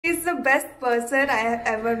is the best person I have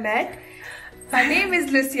ever met. Her name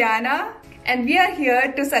is Luciana and we are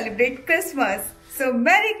here to celebrate Christmas. So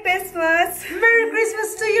Merry Christmas! Merry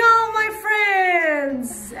Christmas to you all my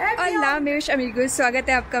friends! Hola meus amigos, स्वागत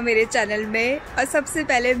है आपका मेरे channel में और सबसे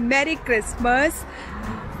पहले merry Christmas.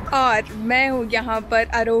 और मैं हूँ यहाँ पर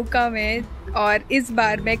अरोका में और इस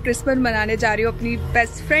बार मैं क्रिसमस मनाने जा रही हूँ अपनी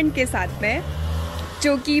बेस्ट फ्रेंड के साथ में,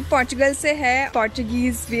 जो कि पोर्चुगल से है।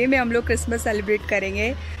 पोर्टुगीज वे में हम लोग क्रिसमस सेलिब्रेट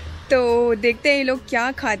करेंगे, तो देखते हैं ये लोग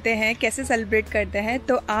क्या खाते हैं, कैसे सेलिब्रेट करते हैं।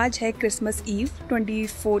 तो आज है क्रिसमस ईव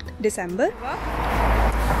 24 दिसंबर।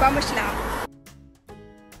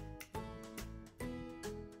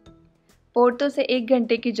 पोर्टो से 1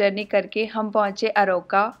 घंटे की जर्नी करके हम पहुंचे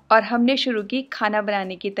अरोका और हमने शुरू की खाना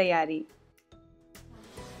बनाने की तैयारी।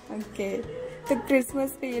 ओके, तो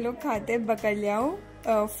क्रिसमस पे ये लोग खाते हैं बकलियाओ,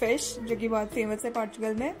 फिश जो कि बहुत फेमस है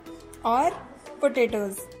पोर्चुगल में, और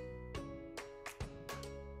पोटैटोज।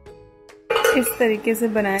 इस तरीके से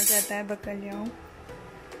बनाया जाता है बकलियाओ।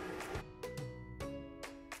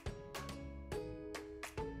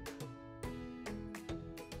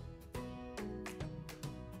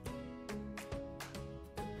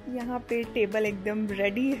 यहाँ पे टेबल एकदम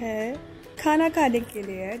रेडी है खाना खाने के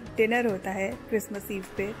लिए। डिनर होता है क्रिसमस ईव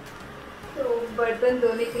पे। तो बर्तन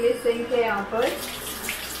धोने के लिए सिंक है यहाँ पर।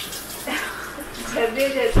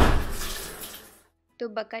 तो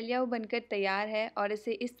बकलियाओ बनकर तैयार है और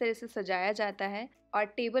इसे इस तरह से सजाया जाता है और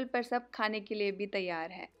टेबल पर सब खाने के लिए भी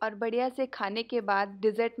तैयार है। और बढ़िया से खाने के बाद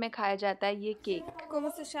डिजर्ट में खाया जाता है ये cake. ¿Cómo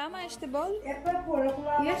se llama este bowl?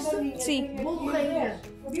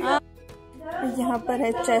 यहाँ पर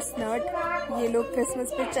है चेस्टनट। ये लोग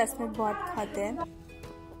क्रिसमस पे चेस्टनट बहुत खाते हैं।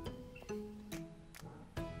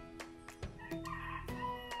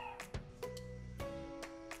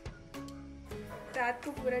 रात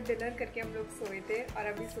को पूरा डिनर करके हम लोग सोए थे और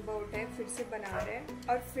अभी सुबह उठे, फिर से बना रहे हैं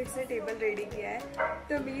और फिर से टेबल रेडी किया है।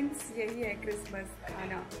 तो मीन्स यही है क्रिसमस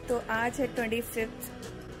खाना। तो आज है 25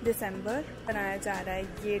 दिसंबर, बनाया जा रहा है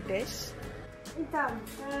ये dish. Então,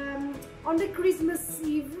 on the Christmas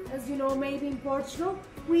Eve, as you know, maybe in Portugal,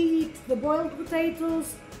 we eat the boiled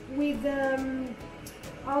potatoes with,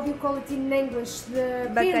 how do you call it in English? The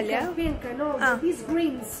penca, no, these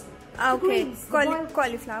greens. Okay, greens,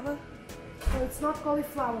 cauliflower. So it's not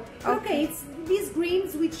cauliflower. Okay, it's these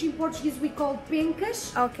greens, which in Portuguese we call pencas,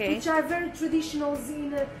 which are very traditional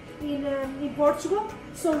in Portugal.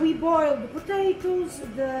 So we boil the potatoes,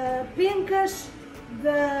 the pencas,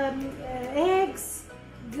 the eggs,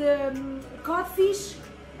 the codfish,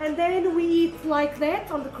 and then we eat like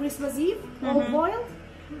that on the Christmas Eve, all boiled.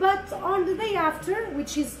 But on the day after,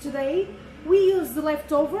 which is today, we use the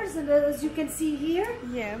leftovers, and as you can see here,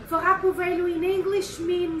 farrapo velho in English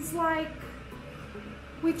means like,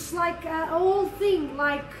 like an old thing,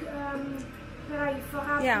 like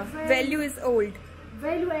velho is old.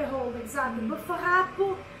 Velho is old, exactly. But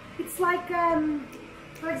farrapo, it's like,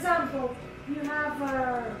 for example, you have a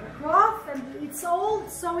cloth and it's old,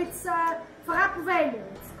 so it's farrapo velho.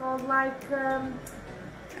 It's called like,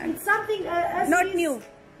 it's something not new.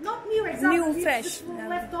 Not new, exactly. New, fresh. It's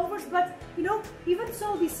leftovers, but you know, even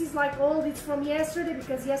so, this is like old. It's from yesterday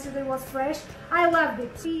because yesterday was fresh. I loved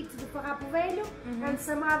it. We eat the farrapo velho, and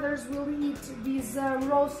some others will eat this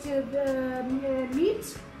roasted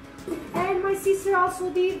meat. And my sister also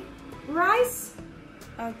did rice.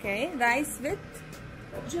 Okay, rice with?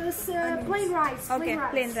 Just plain rice. Okay,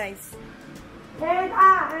 plain rice.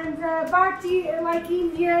 And Barty, like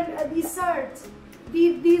Indian dessert,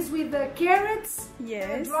 did this with the carrots,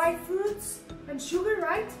 dry fruits, and sugar,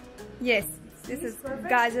 right? Yes, this is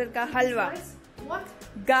gajar ka halwa. Nice. What?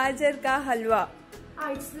 Gajar ka halwa.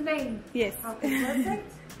 It's the name. Yes. Okay,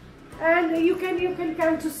 perfect. And you can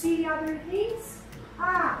come to see other things.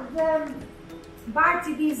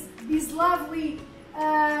 Barty, these lovely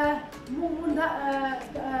moong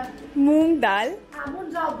dal. Moong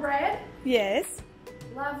dal bread. Yes.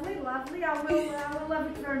 Lovely, lovely. I will love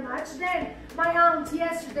it very much. Then my aunt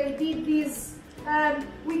yesterday did this.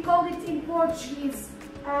 We call it in Portuguese.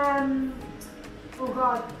 Oh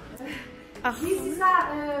God. This is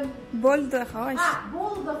a bolo de arroz.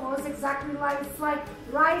 Bolo de arroz, exactly. It's like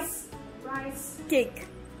rice cake.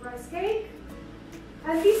 Rice cake.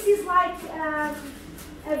 And this is like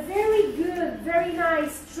a very good, very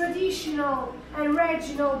nice, traditional and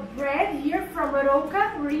regional bread here from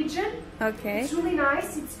Aroca region. Okay. It's really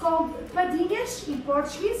nice. It's called padinhas in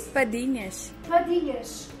Portuguese. Padinhas.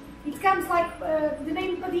 Padinhas. It comes like, the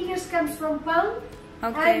name padinhas comes from pão.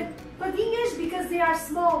 Okay. And padinhas because they are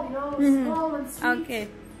small, you know, small and sweet. Okay.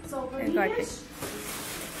 So padinhas.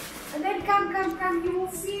 And then come, you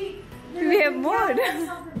will see. We have more.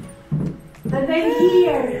 And then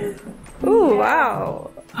here.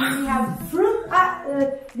 Wow. We have fruit.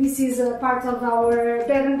 This is a part of our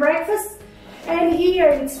bed and breakfast. And here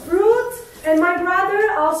it's fruit. And my brother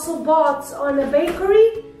also bought on a bakery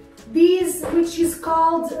these, which is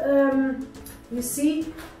called, you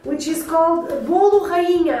see, which is called bolo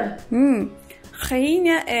rainha.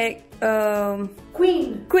 Rainha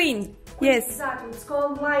Queen. Queen. Yes. Exactly. It's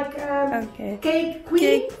called like cake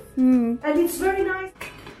queen. And it's very nice.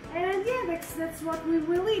 And yeah, that's what we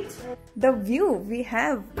will eat. The view we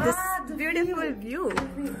have, this beautiful view.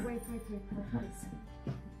 Wait.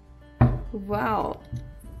 Wow.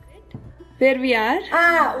 Where we are?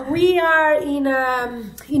 We are in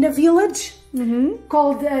a village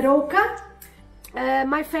called Arouca.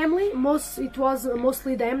 My family, it was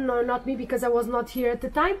mostly them, no, not me, because I was not here at the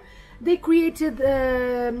time. They created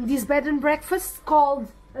this bed and breakfast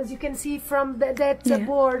called, as you can see from that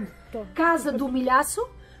board, Casa do Milhaço.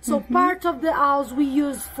 So part of the house we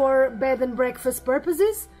use for bed and breakfast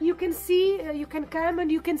purposes. You can see, you can come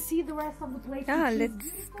and you can see the rest of the place.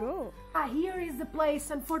 Let's go. Here is the place.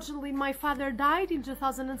 Unfortunately, my father died in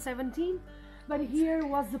 2017, but here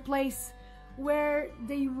was the place where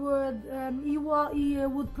they would he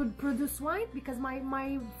would produce wine, because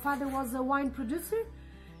my father was a wine producer.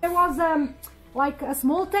 There was like a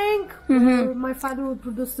small tank where my father would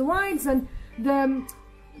produce the wines, and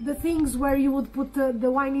the things where you would put the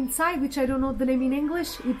wine inside, which I don't know the name in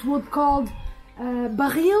English. It would called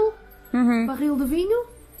barril, barril de vinho,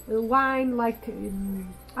 wine, like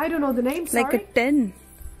I don't know the name. Sorry. Like a tin.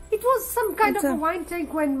 It was some kind of a wine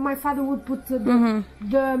tank when my father would put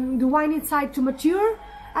the wine inside to mature,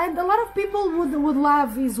 and a lot of people would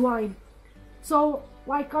love his wine. So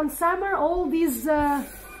like on summer, all these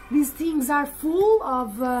things are full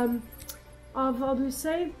of how do you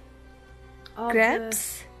say?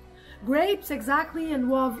 Grapes. Grapes, exactly,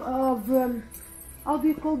 and of how do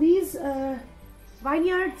you call these?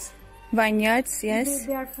 Vineyards. Vineyards, yes.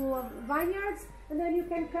 They are full of vineyards, and then you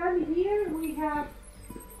can come here.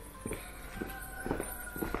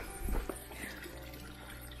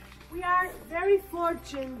 We are very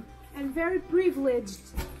fortunate and very privileged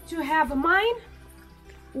to have a mine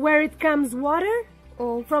where it comes water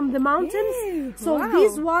from the mountains. So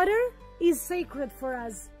this water is sacred for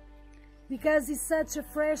us, because it's such a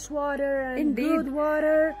fresh water and good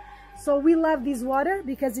water. So we love this water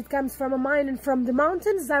because it comes from a mine and from the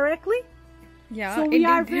mountains directly. Yeah, so we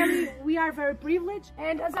are very privileged.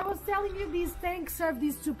 And as I was telling you, these tanks serve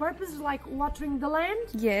these two purposes, like watering the land.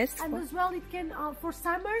 Yes. And as well, it can for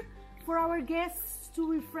summer, for our guests to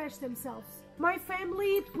refresh themselves. My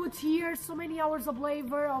family put here so many hours of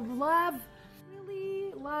labor, of love.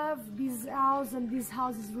 Really love this house, and this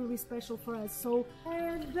house is really special for us. So,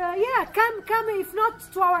 and yeah, come, if not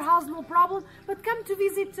to our house, no problem, but come to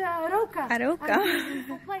visit Arouca.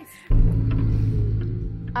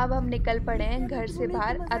 अब हम निकल पड़े हैं घर से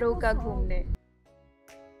बाहर अरोका घूमने।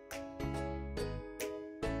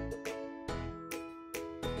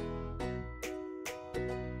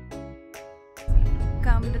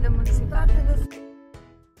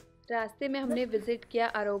 रास्ते में हमने विजिट किया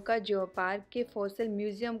अरोका जियो पार्क के फॉसिल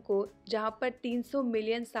म्यूजियम को, जहां पर 300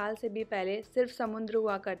 मिलियन साल से भी पहले सिर्फ समुद्र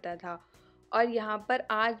हुआ करता था, और यहां पर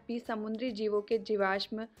आज भी समुद्री जीवों के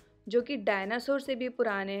जीवाश्म, जो कि डायनासोर से भी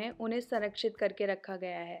पुराने हैं, उन्हें संरक्षित करके रखा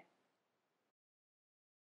गया है।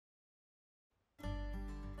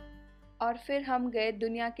 और फिर हम गए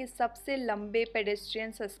दुनिया के सबसे लंबे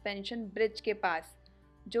पेडेस्ट्रियन सस्पेंशन ब्रिज के पास,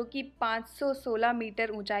 जो कि 516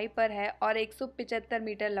 मीटर ऊंचाई पर है और 175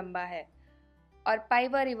 मीटर लंबा है, और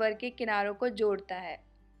पाइवा रिवर के किनारों को जोड़ता है।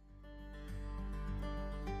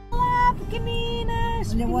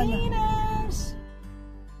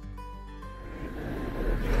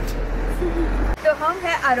 तो हम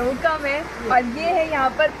हैं अरोका में, और ये है यहाँ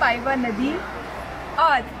पर पाइवा नदी,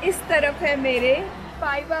 और इस तरफ है मेरे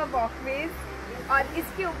पाइवा वॉकवेज, और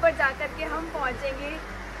इसके ऊपर जाकर के हम पहुँचेंगे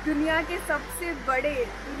दुनिया के सबसे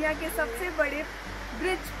बड़े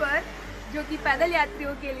ब्रिज पर, जो कि पैदल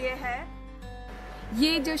यात्रियों के लिए है।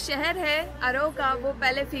 ये जो शहर है अरोका, वो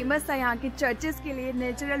पहले फेमस था यहाँ के चर्चेस के लिए,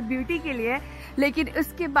 नेचुरल ब्यूटी के लिए, लेकिन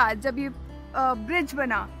उसके बाद जब ये ब्रिज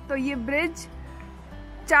बना, तो ये ब्रिज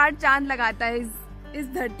 4 चांद लगाता है इस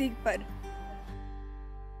धरती पर।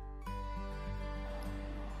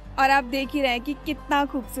 और आप देख ही रहे हैं कि कितना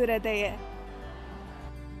खूबसूरत है ये।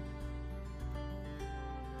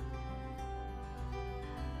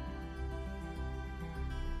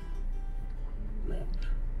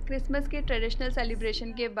 क्रिसमस के ट्रेडिशनल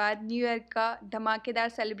सेलिब्रेशन के बाद न्यू ईयर का धमाकेदार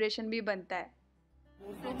सेलिब्रेशन भी बनता है।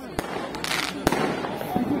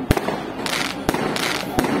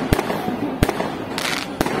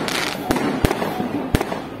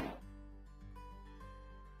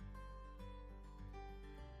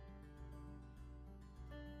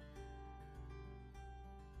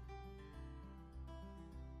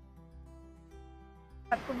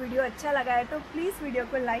 आपको वीडियो अच्छा लगा है तो प्लीज़ वीडियो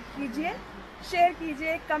को लाइक कीजिए, शेयर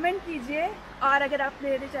कीजिए, कमेंट कीजिए और अगर आप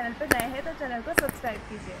मेरे चैनल पर नए हैं तो चैनल को सब्सक्राइब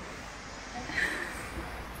कीजिए।